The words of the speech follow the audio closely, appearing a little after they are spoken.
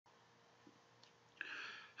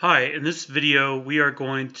Hi, in this video we are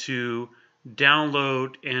going to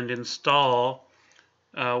download and install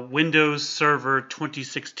Windows Server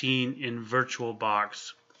 2016 in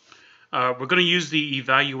VirtualBox. We're going to use the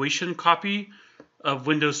evaluation copy of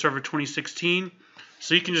Windows Server 2016.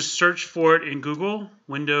 So you can just search for it in Google,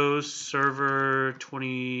 Windows Server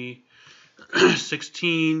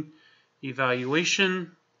 2016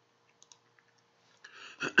 evaluation.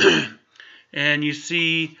 And you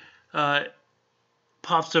see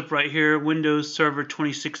pops up right here, Windows Server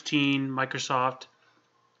 2016, Microsoft.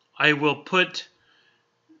 I will put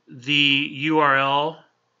the URL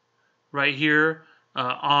right here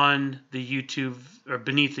on the YouTube or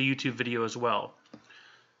beneath the YouTube video as well.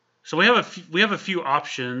 So we have a few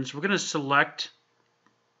options. We're going to select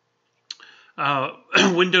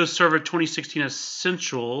Windows Server 2016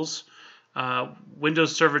 Essentials.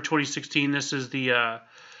 Windows Server 2016. This is the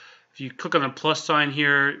if you click on the plus sign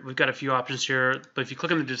here, we've got a few options here. But if you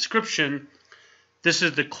click on the description, this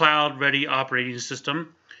is the cloud-ready operating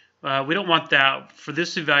system. We don't want that. For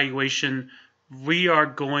this evaluation, we are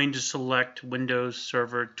going to select Windows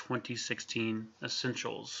Server 2016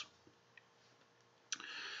 Essentials.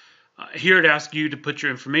 Here it asks you to put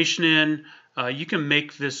your information in. You can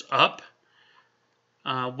make this up.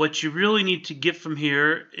 What you really need to get from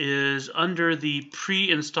here is under the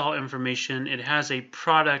pre-install information, it has a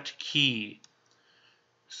product key.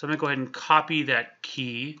 So I'm going to go ahead and copy that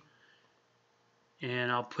key,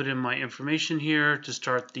 and I'll put in my information here to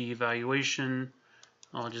start the evaluation.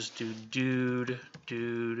 I'll just do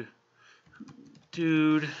dude.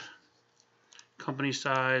 Company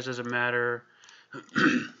size doesn't matter.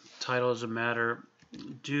 Title doesn't matter.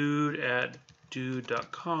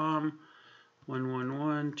 dude@dude.com.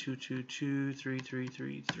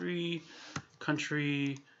 111-222-3333.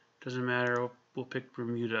 Country doesn't matter. We'll pick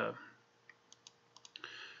Bermuda.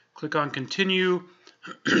 Click on continue.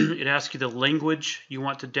 It asks you the language you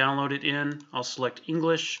want to download it in. I'll select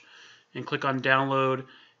English and click on download,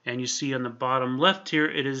 and you see on the bottom left here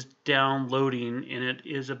it is downloading, and it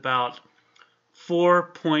is about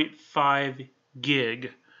 4.5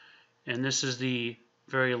 gig, and this is the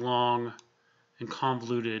very long and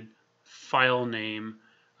convoluted file name,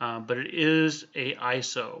 but it is a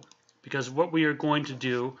ISO, because what we are going to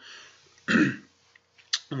do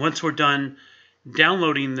once we're done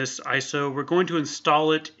downloading this ISO, we're going to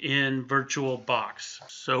install it in VirtualBox.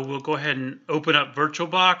 So we'll go ahead and open up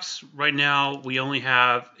VirtualBox. Right now we only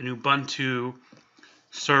have an Ubuntu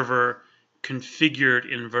server configured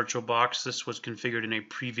in VirtualBox. This was configured in a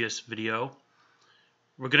previous video.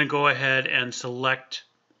 We're going to go ahead and select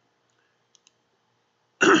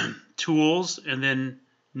Tools and then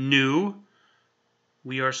New.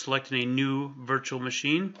 We are selecting a new virtual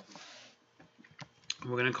machine.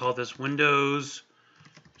 We're going to call this Windows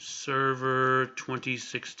Server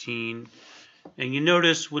 2016. And you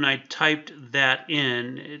notice when I typed that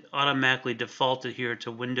in, it automatically defaulted here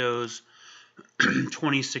to Windows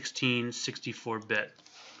 2016 64-bit.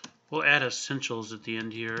 We'll add Essentials at the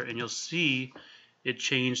end here, and you'll see it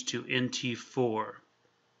changed to NT4.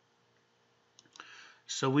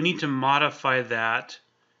 So we need to modify that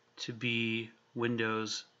to be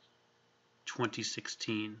Windows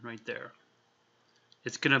 2016 right there.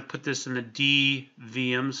 It's going to put this in the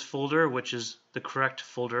DVMs folder, which is the correct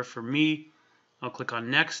folder for me. I'll click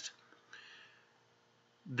on Next.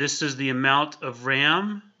 This is the amount of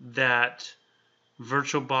RAM that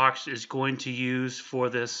VirtualBox is going to use for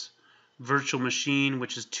this virtual machine,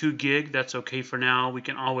 which is 2 gig. That's okay for now. We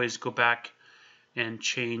can always go back and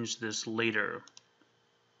change this later.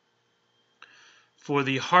 For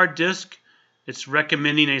the hard disk, it's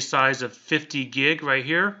recommending a size of 50 gig right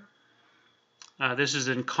here. This is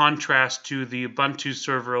in contrast to the Ubuntu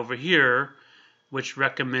server over here, which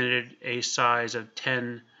recommended a size of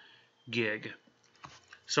 10 gig.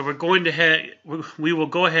 So we will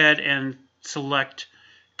go ahead and select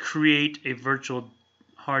Create a Virtual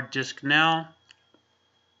Hard Disk Now.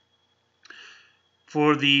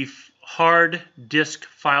 For the hard disk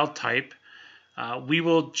file type, we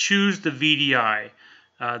will choose the VDI.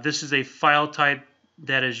 This is a file type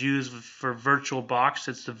that is used for VirtualBox.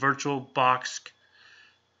 It's the VirtualBox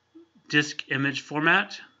disk image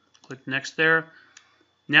format. Click Next there.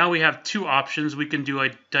 Now we have two options. We can do a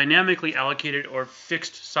dynamically allocated or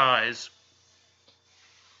fixed size.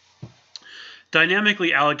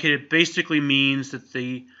 Dynamically allocated basically means that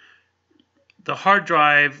the hard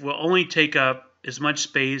drive will only take up as much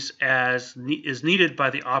space as is needed by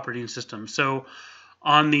the operating system. So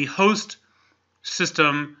on the host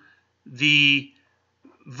system, the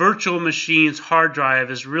virtual machine's hard drive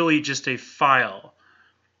is really just a file.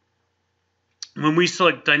 when we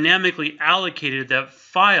select dynamically allocated, that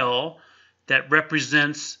file that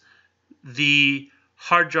represents the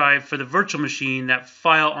hard drive for the virtual machine, that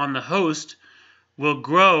file on the host, will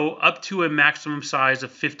grow up to a maximum size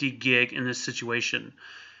of 50 gig in this situation.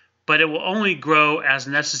 But it will only grow as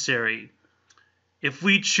necessary. If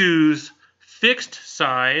we choose fixed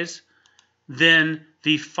size, then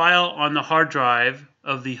the file on the hard drive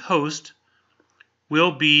of the host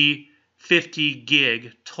will be 50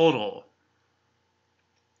 gig total.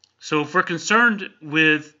 So if we're concerned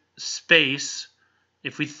with space,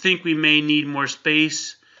 if we think we may need more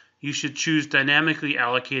space, you should choose dynamically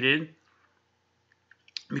allocated,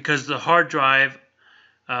 because the hard drive,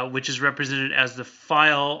 which is represented as the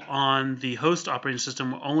file on the host operating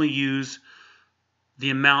system, will only use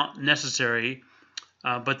the amount necessary.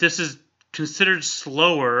 But this is considered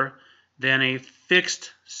slower than a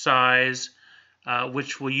fixed size,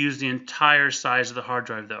 which will use the entire size of the hard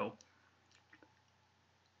drive though.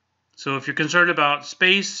 So if you're concerned about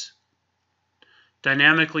space,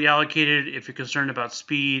 dynamically allocated. If you're concerned about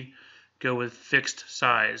speed, go with fixed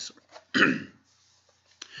size. In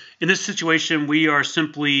this situation, we are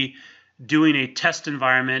simply doing a test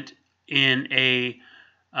environment in a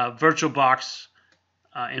VirtualBox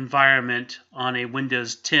environment on a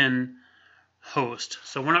Windows 10 host.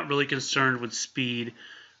 So we're not really concerned with speed.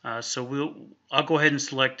 So I'll go ahead and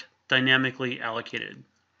select dynamically allocated.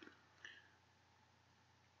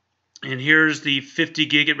 And here's the 50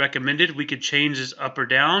 gig it recommended. We could change this up or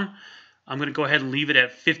down. I'm going to go ahead and leave it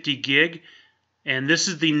at 50 gig. And this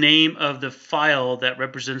is the name of the file that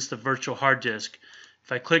represents the virtual hard disk.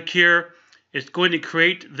 If I click here, it's going to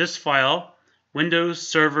create this file, Windows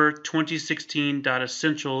Server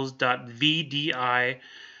 2016.essentials.vdi,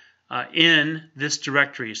 in this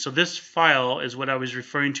directory. So this file is what I was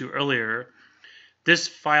referring to earlier. This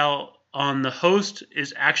file on the host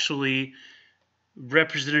is actually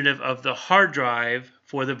representative of the hard drive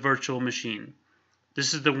for the virtual machine.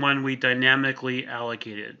 This is the one we dynamically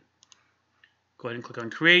allocated. Go ahead and click on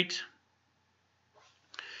Create.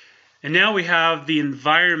 And now we have the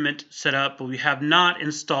environment set up, but we have not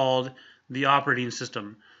installed the operating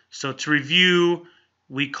system. So to review,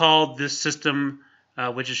 we called this system,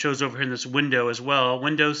 which it shows over here in this window as well,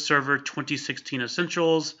 Windows Server 2016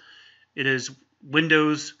 Essentials. It is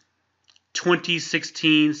Windows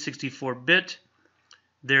 2016 64-bit.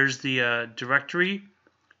 There's the directory.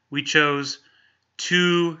 We chose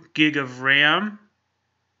 2 gig of RAM.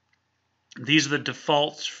 These are the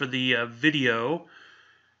defaults for the video.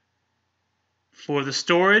 For the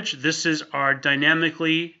storage, this is our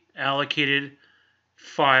dynamically allocated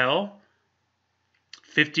file,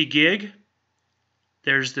 50 gig.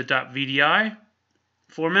 There's the .vdi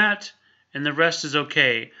format, and the rest is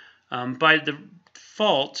okay. By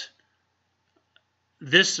default,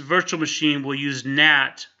 this virtual machine will use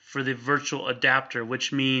NAT for the virtual adapter,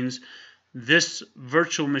 which means this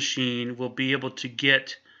virtual machine will be able to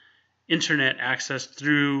get internet access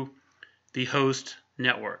through the host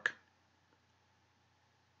network.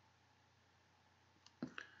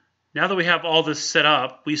 Now that we have all this set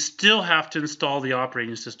up, we still have to install the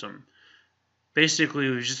operating system. Basically,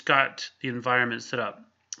 we've just got the environment set up.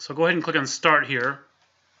 So go ahead and click on Start here.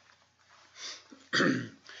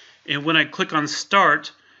 And when I click on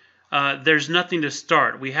Start, there's nothing to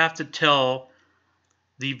start. We have to tell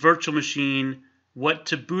the virtual machine what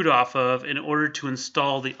to boot off of in order to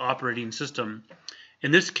install the operating system.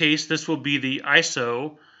 In this case, this will be the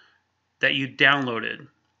ISO that you downloaded.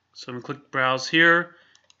 So I'm going to click Browse here.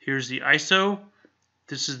 Here's the ISO.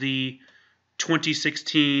 This is the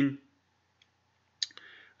 2016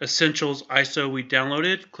 Essentials ISO we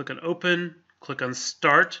downloaded. Click on Open. Click on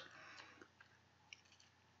Start.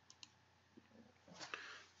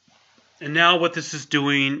 And now what this is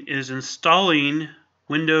doing is installing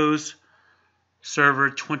Windows Server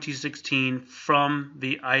 2016 from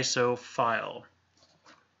the ISO file.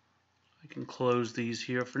 I can close these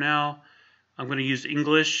here for now. I'm going to use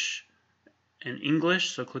English and English,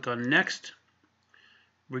 so click on Next.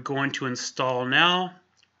 We're going to install now.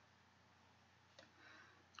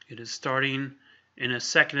 It is starting. In a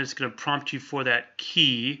second, it's going to prompt you for that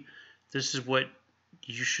key. This is what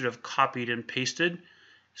you should have copied and pasted.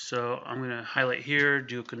 So I'm going to highlight here,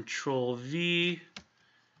 do a Control V.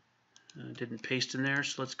 Didn't paste in there,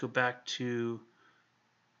 so let's go back to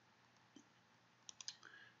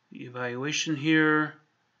the evaluation here.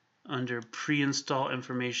 Under pre-install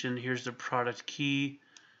information, here's the product key.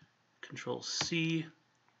 Control C.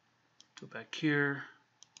 Go back here.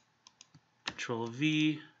 Control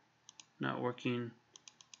V. Not working.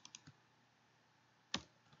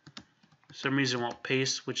 For some reason it won't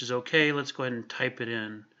paste, which is okay. Let's go ahead and type it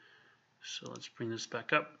in. So let's bring this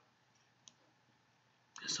back up.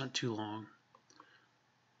 It's not too long.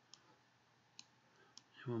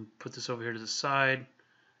 And we'll put this over here to the side.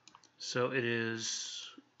 So it is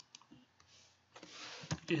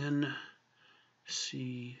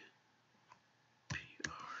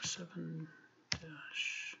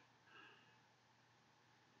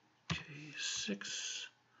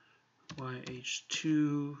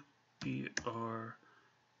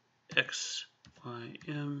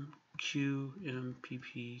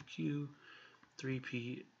BRXYMQMPPQ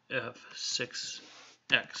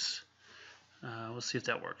 3PF6X. We'll see if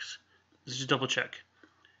that works. Let's just double check.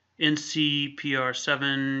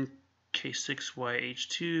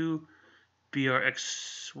 NCPR7K6YH2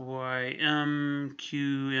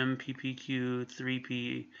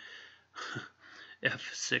 BRXYMQMPPQ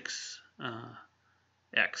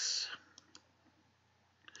 3PF6X.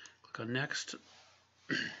 Click on next.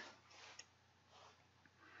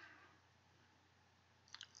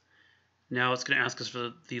 Now it's going to ask us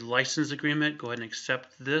for the license agreement. Go ahead and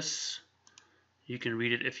accept this. You can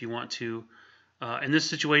read it if you want to. In this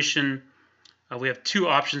situation, we have two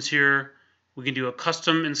options here. We can do a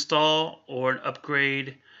custom install or an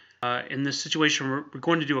upgrade. In this situation, we're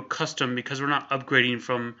going to do a custom because we're not upgrading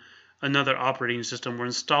from another operating system. We're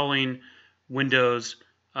installing Windows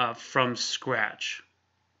from scratch.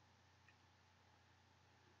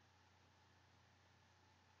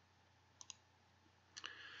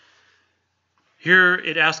 Here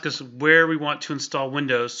it asks us where we want to install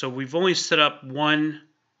Windows. So we've only set up one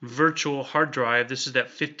virtual hard drive. This is that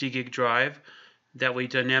 50 gig drive that we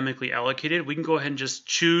dynamically allocated. We can go ahead and just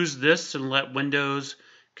choose this and let Windows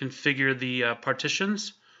configure the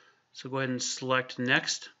partitions. So go ahead and select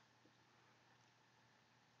next.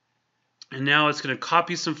 And now it's going to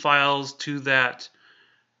copy some files to that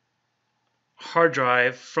hard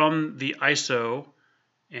drive from the ISO,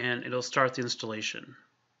 and it'll start the installation.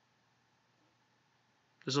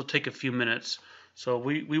 This will take a few minutes, so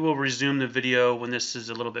we will resume the video when this is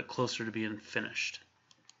a little bit closer to being finished.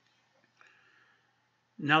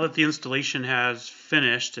 Now that the installation has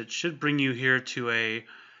finished, it should bring you here to a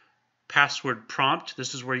password prompt.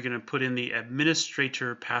 This is where you're going to put in the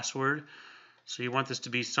administrator password. So you want this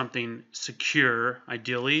to be something secure,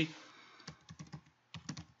 ideally.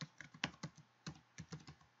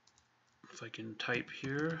 If I can type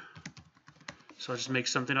here. So I'll just make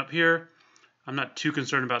something up here. I'm not too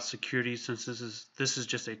concerned about security since this is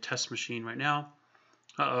just a test machine right now.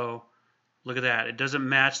 Uh-oh, look at that. It doesn't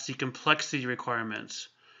match the complexity requirements.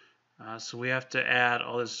 So we have to add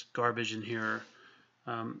all this garbage in here.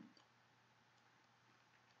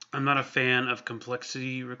 I'm not a fan of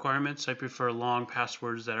complexity requirements. I prefer long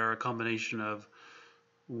passwords that are a combination of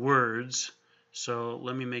words. So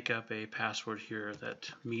let me make up a password here that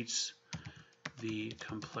meets the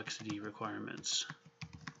complexity requirements.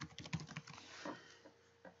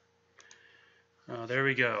 There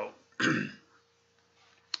we go.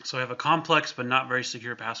 So I have a complex but not very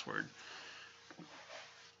secure password.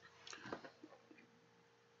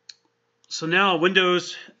 So now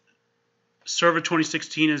Windows Server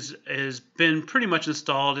 2016 has been pretty much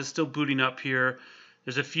installed. It's still booting up here.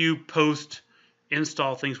 There's a few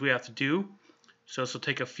post-install things we have to do. So this will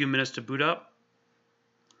take a few minutes to boot up.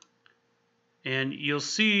 And you'll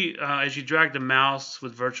see as you drag the mouse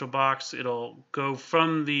with VirtualBox, it'll go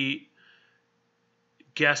from the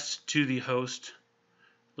guest to the host.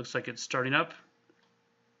 Looks like it's starting up.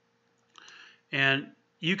 And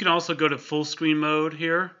you can also go to full screen mode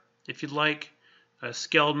here if you'd like.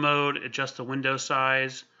 Scaled mode, adjust the window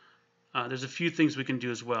size. There's a few things we can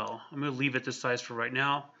do as well. I'm going to leave it this size for right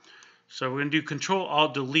now. So we're going to do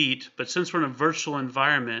Control-Alt-Delete, but since we're in a virtual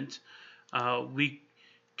environment, we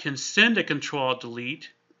can send a Control-Alt-Delete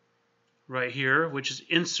right here, which is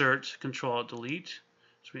Insert Control-Alt-Delete.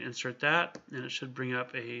 So we insert that, and it should bring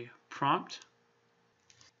up a prompt.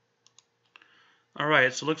 All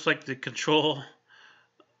right, so it looks like the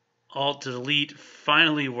Control-Alt-Delete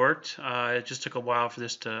finally worked. It just took a while for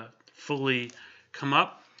this to fully come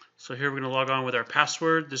up. So here we're going to log on with our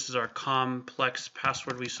password. This is our complex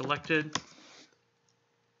password we selected.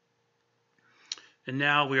 And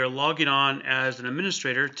now we are logging on as an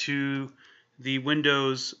administrator to the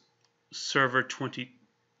Windows Server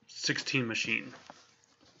 2016 machine.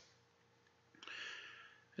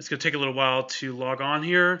 It's going to take a little while to log on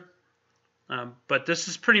here, but this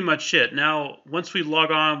is pretty much it. Now, once we log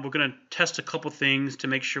on, we're going to test a couple things to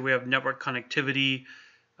make sure we have network connectivity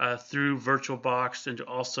through VirtualBox, and to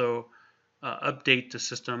also update the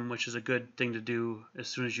system, which is a good thing to do as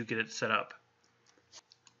soon as you get it set up.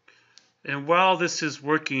 And while this is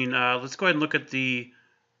working, let's go ahead and look at the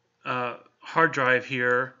hard drive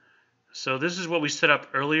here. So this is what we set up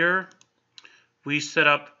earlier. We set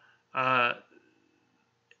up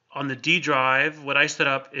on the D drive, what I set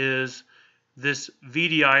up is this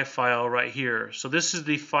VDI file right here. So this is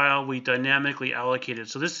the file we dynamically allocated.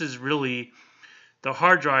 So this is really the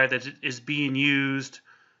hard drive that is being used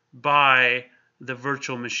by the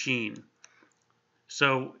virtual machine.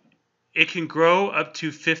 So it can grow up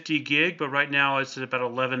to 50 gig, but right now it's at about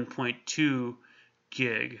 11.2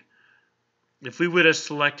 gig. If we would have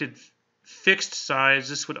selected fixed size,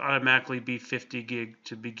 this would automatically be 50 gig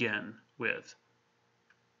to begin with.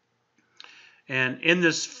 And in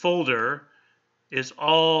this folder is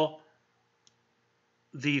all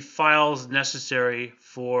the files necessary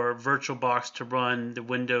for VirtualBox to run the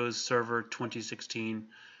Windows Server 2016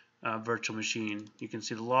 virtual machine. You can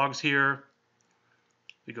see the logs here.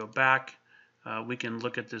 We go back. We can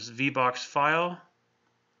look at this VBox file.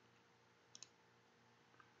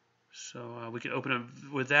 So we can open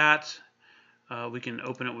it with that. We can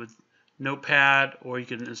open it with Notepad, or you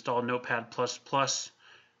can install Notepad++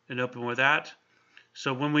 and open with that.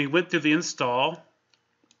 So when we went through the install,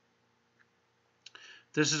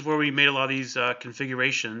 this is where we made a lot of these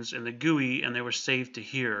configurations in the GUI, and they were saved to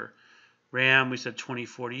here. RAM, we said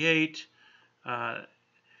 2048.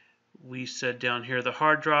 We said down here the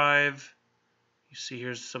hard drive. You see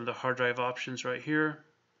here's some of the hard drive options right here.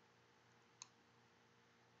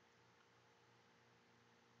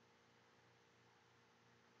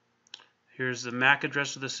 Here's the MAC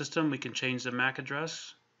address of the system. We can change the MAC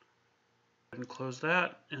address. And close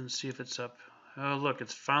that and see if it's up. Oh, look,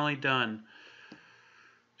 it's finally done.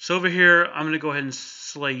 So over here, I'm going to go ahead and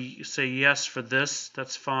say yes for this.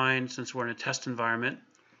 That's fine since we're in a test environment.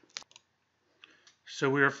 So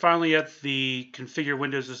we are finally at the Configure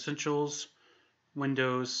Windows Essentials,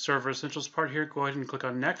 Windows Server Essentials part here. Go ahead and click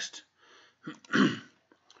on Next.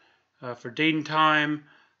 For date and time,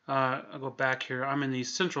 I'll go back here. I'm in the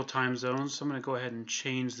Central Time Zones, so I'm going to go ahead and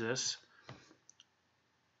change this.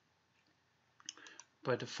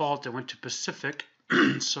 By default, it went to Pacific,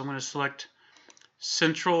 so I'm going to select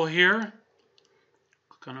Central here.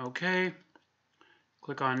 Click on OK.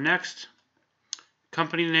 Click on Next.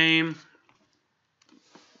 Company name,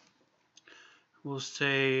 we'll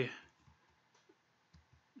say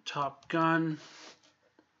Top Gun.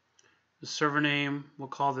 The server name, we'll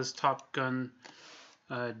call this Top Gun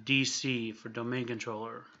DC for domain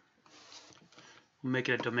controller. We'll make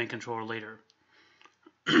it a domain controller later.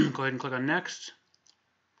 Go ahead and click on Next.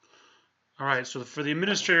 Alright, so for the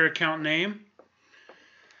administrator account name,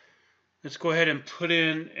 let's go ahead and put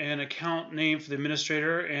in an account name for the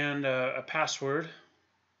administrator and a password.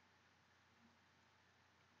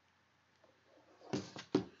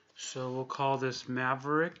 So we'll call this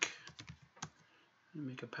Maverick.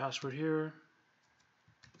 Make a password here.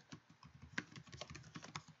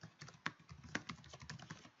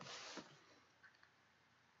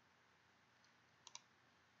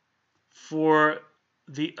 For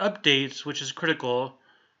the updates, which is critical,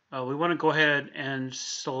 we want to go ahead and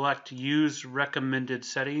select Use Recommended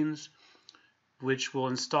Settings, which will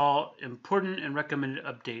install important and recommended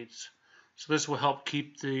updates. So this will help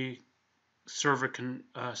keep the server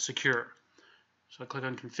secure. So I click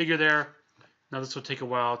on Configure there. Now this will take a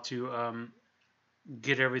while to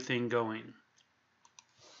get everything going.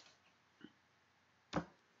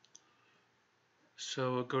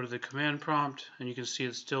 So we'll go to the command prompt, and you can see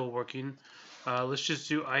it's still working. Let's just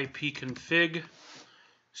do ipconfig.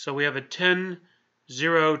 So we have a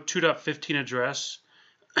 10.02.15 address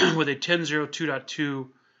with a 10.02.2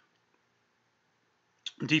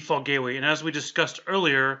 default gateway. And as we discussed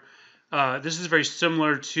earlier, this is very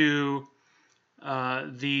similar to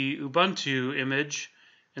the Ubuntu image,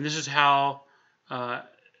 and this is how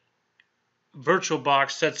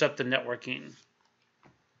VirtualBox sets up the networking.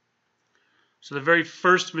 So the very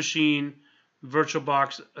first machine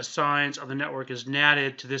VirtualBox assigns on the network is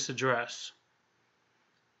natted to this address.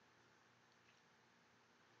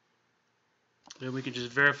 Then we can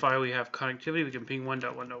just verify we have connectivity. We can ping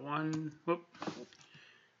 1.1.1. Whoop.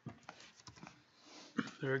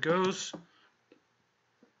 There it goes.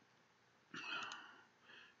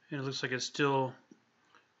 And it looks like it's still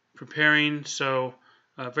preparing. So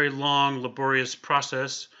a very long, laborious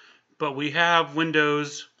process. But we have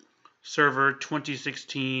Windows Server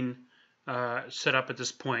 2016 set up at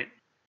this point.